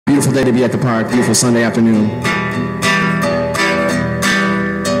Beautiful day to be at the park, beautiful Sunday afternoon.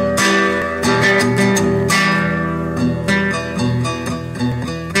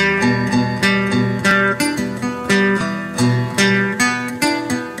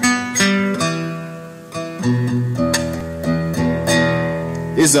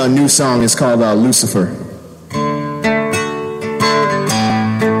 This is a new song, it's called Lucifer.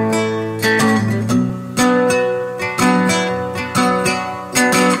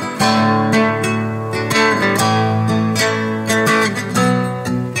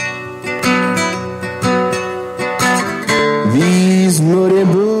 These muddy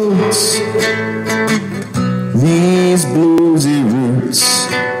boots, these bluesy roots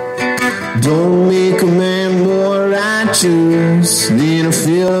don't make a man more righteous than a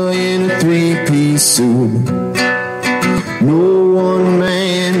fellow in a three-piece suit. No one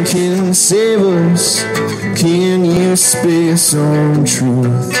man can save us. Can you spare some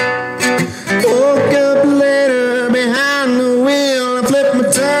truth? Woke up later behind the wheel. I flipped my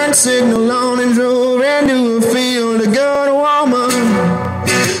turn signal on and drove into a field. A good woman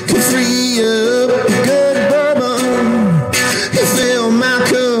can free up a good bourbon. You fill my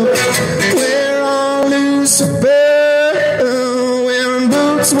cup. We're all Lucifer, wearing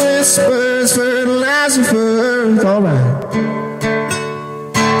boots with spurs, fertilizer for earth. All right.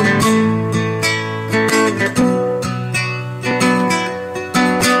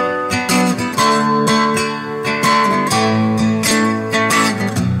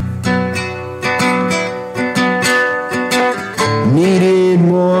 Needed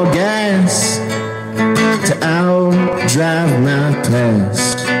more gas to outdrive my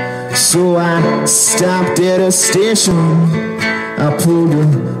past, so I stopped at a station. I pulled the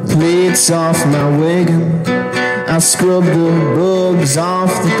plates off my wagon. I scrubbed the bugs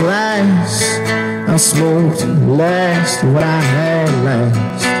off the glass. I smoked last what I had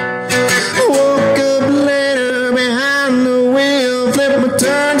last. I woke up later behind the wheel, flipped my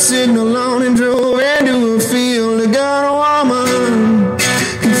turn signal on and drove into a field. I got a woman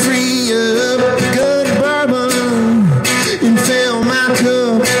can free up a good bourbon and fill my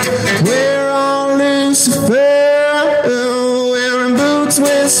cup. We're all Lucifer, wearing boots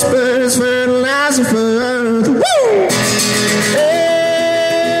with spurs, fertilizer for earth. Woo!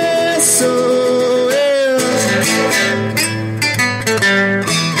 Let's go west.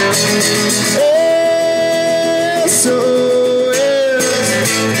 Let's go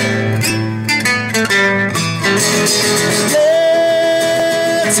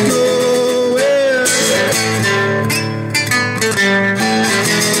west.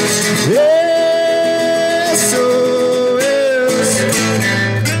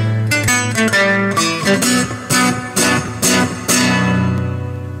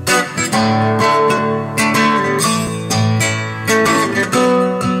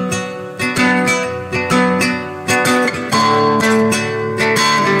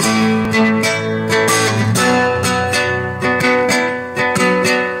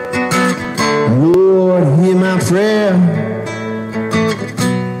 Hear my prayer.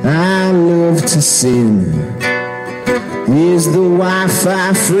 I love to sin. Is the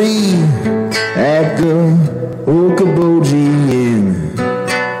Wi-Fi free at the Okoboji Inn?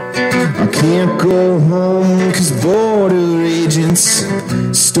 I can't go home 'cause border agents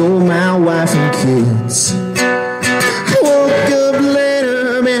stole my wife and kids. I woke up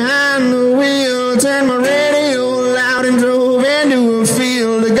later behind the wheel, turned my radio loud and drove into a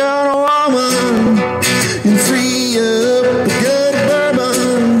field. I got a woman and free up a good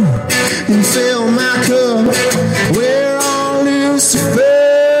bourbon and fill my cup. We're all Lucifer,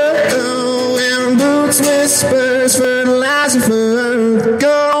 wearing boots with spurs, fertilizer for earth.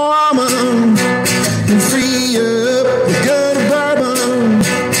 Got a woman and free up a good bourbon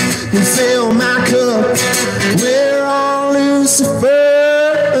and fill my cup. We're all Lucifer,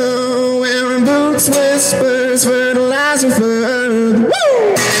 wearing boots with spurs, fertilizer for earth. Woo!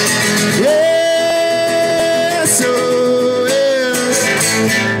 Yeah!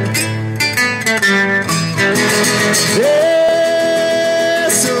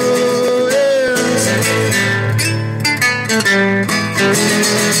 Yes, oh yes.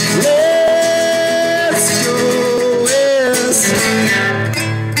 Let's go west.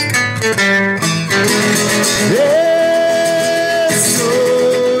 Let's go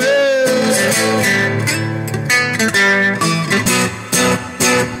west.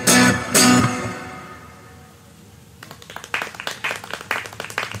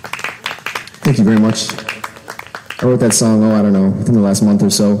 Thank you very much. I wrote that song, I don't know, within the last month or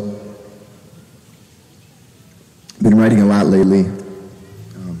so. Been writing a lot lately.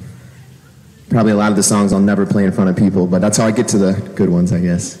 Probably a lot of the songs I'll never play in front of people, but that's how I get to the good ones, I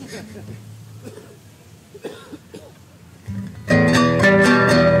guess.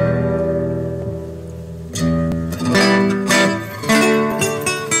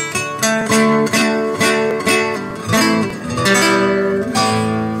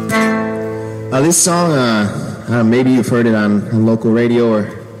 This song, maybe you've heard it on local radio or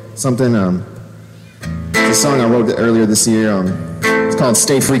something. It's a song I wrote earlier this year. It's called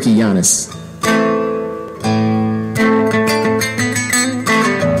Stay Freaky, Giannis.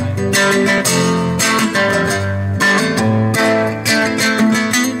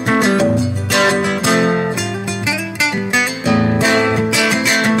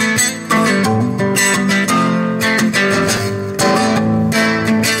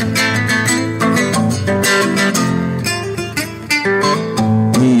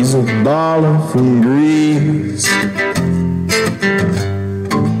 From Greece,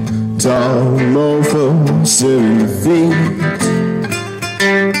 tall loafer, 7 feet.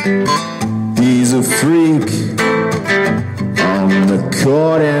 He's a freak on the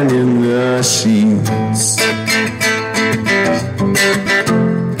court and in the sheets.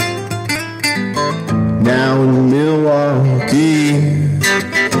 Now in Milwaukee,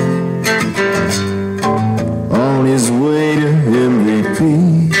 on his way to MVP.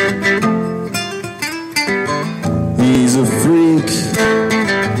 He's a freak,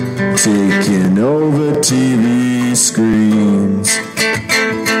 taking over TV screens.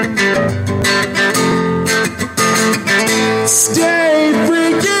 Stay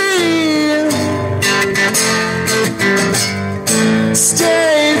freaky,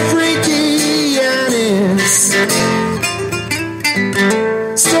 stay freaky, Giannis.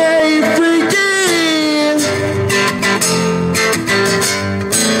 Stay freaky,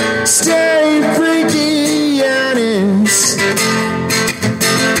 stay freaky.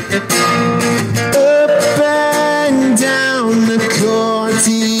 Up and down the court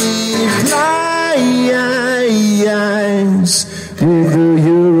he flies with the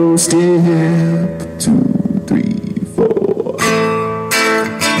Euro step. 2, 3, 4.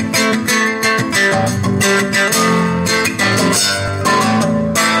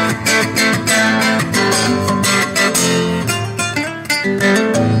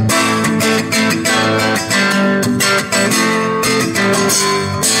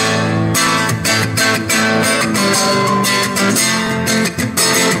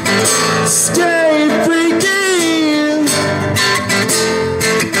 Stay freaky,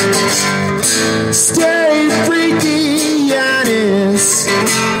 stay freaky, Giannis.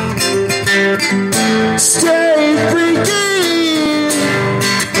 Stay freaky,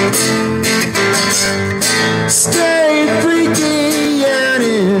 stay freaky,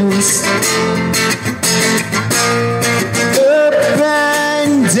 Giannis. Up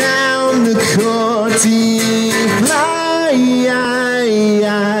and down the court he flies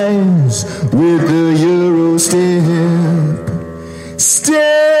with the Euro step.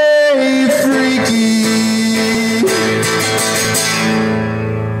 Stay freaky.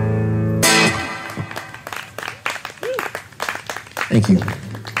 Thank you.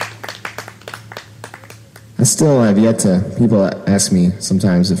 I still have yet to, people ask me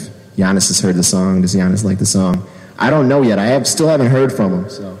sometimes if Giannis has heard the song, does Giannis like the song? I don't know yet. Still haven't heard from him,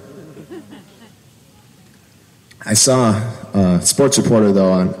 so. I saw a sports reporter,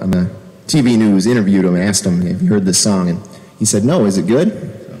 though, on the TV news, interviewed him and asked him if he heard this song, and he said, no, is it good?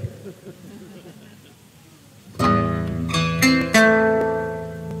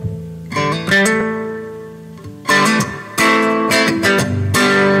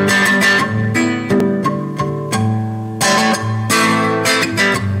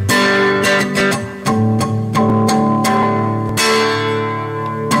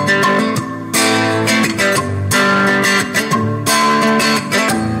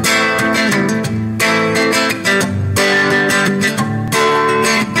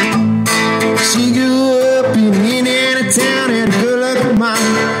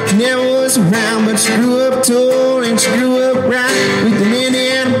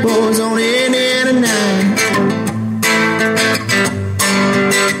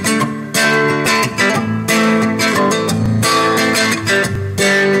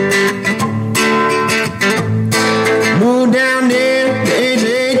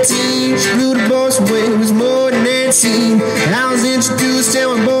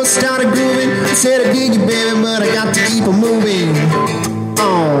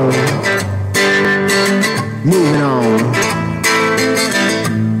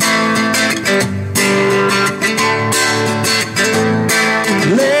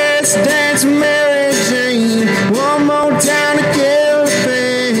 Mary Jane, one more time to kill the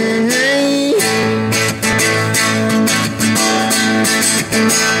pain.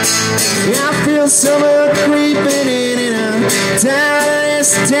 Yeah, I feel summer creeping in and I'm tired of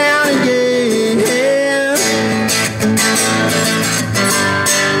this town again.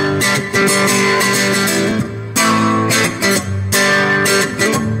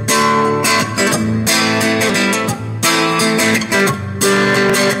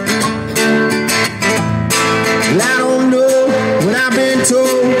 Well, I don't know what I've been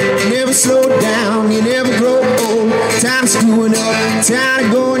told. You never slow down, you never grow old. Tired of screwing up, tired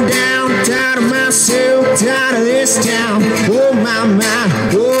of going down, tired of myself, tired of this town. Oh my,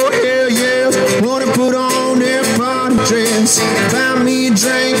 oh hell yes. Wanna put on that party dress, buy me a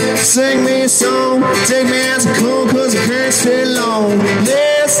drink, sing me a song, take me as a cold cause I can't stay long.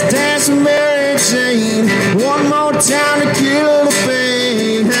 Let's dance with Mary Jane, one more time to kill the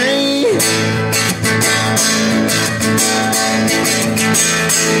pain. Hey.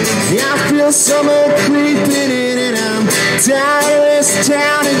 Yeah, I feel summer creeping in and I'm tired of this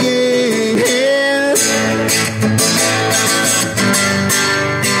town again.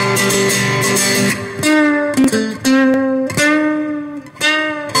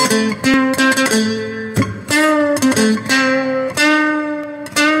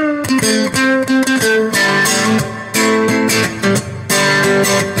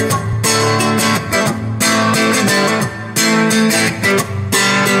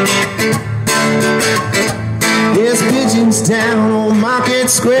 There's pigeons down on Market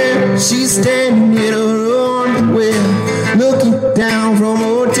Square. She's standing in her underwear, looking down from a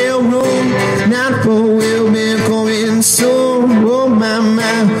hotel room. Not for will be coming soon. Oh my,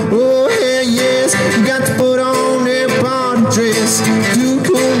 oh hell yes. You got to put on that party dress. Too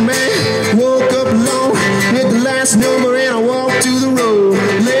cool, man. Woke up alone, hit the last number and I walked to the road.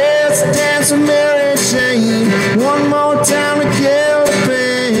 Let's dance with Mary Jane, one more time to kill the pain.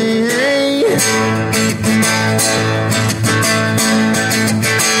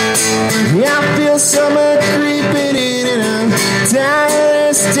 Yeah, I feel summer creeping in and I'm tired of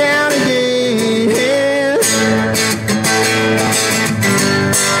this town again.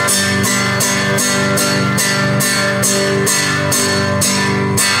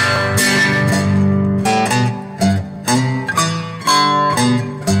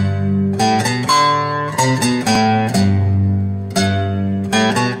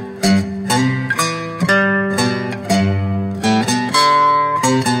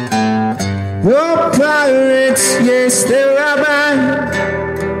 The pirates, yes, they're right,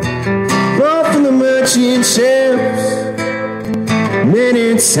 both from the merchant ships.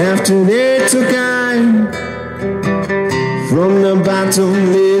 Minutes after they took I from the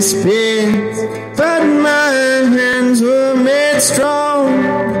bottomless pit, but my hands were made strong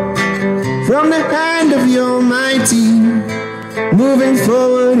from the hand of your mighty, moving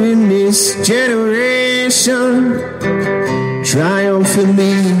forward in this generation,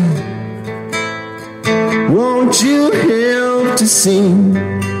 triumphantly. Won't you help to sing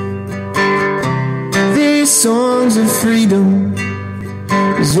these songs of freedom?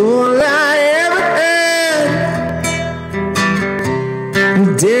 Is all I ever had.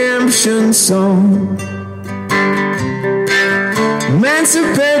 Redemption song.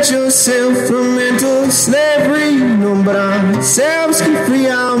 Emancipate yourself from mental slavery. None but ourselves can free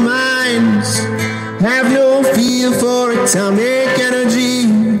our minds. Have no fear for atomic energy,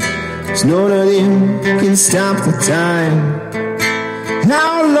 'cause none of them can stop the time.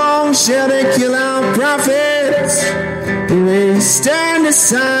 How long shall they kill our prophets? They may stand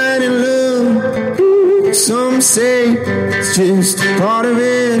aside and look. Some say it's just part of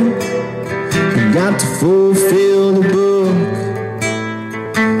it. You got to fulfill the book.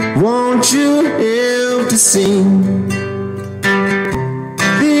 Won't you help to sing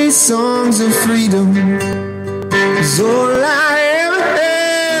these songs of freedom? 'Cause all I ever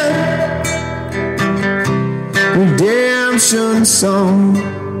had, redemption song.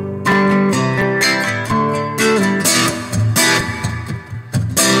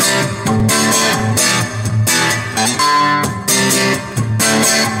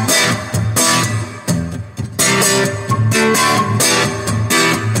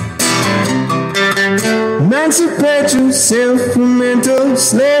 Emancipate yourself from mental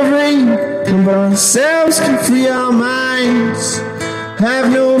slavery, and by ourselves can free our minds.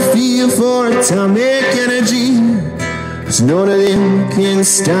 Have no fear for atomic energy, 'cause none of them can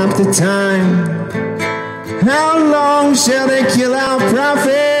stop the time. How long shall they kill our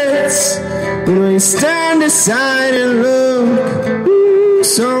prophets when we stand aside and look?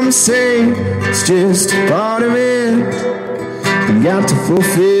 Some say it's just part of it. We got to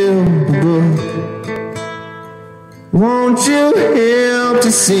fulfill the book. Won't you help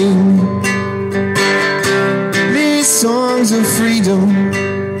to sing these songs of freedom?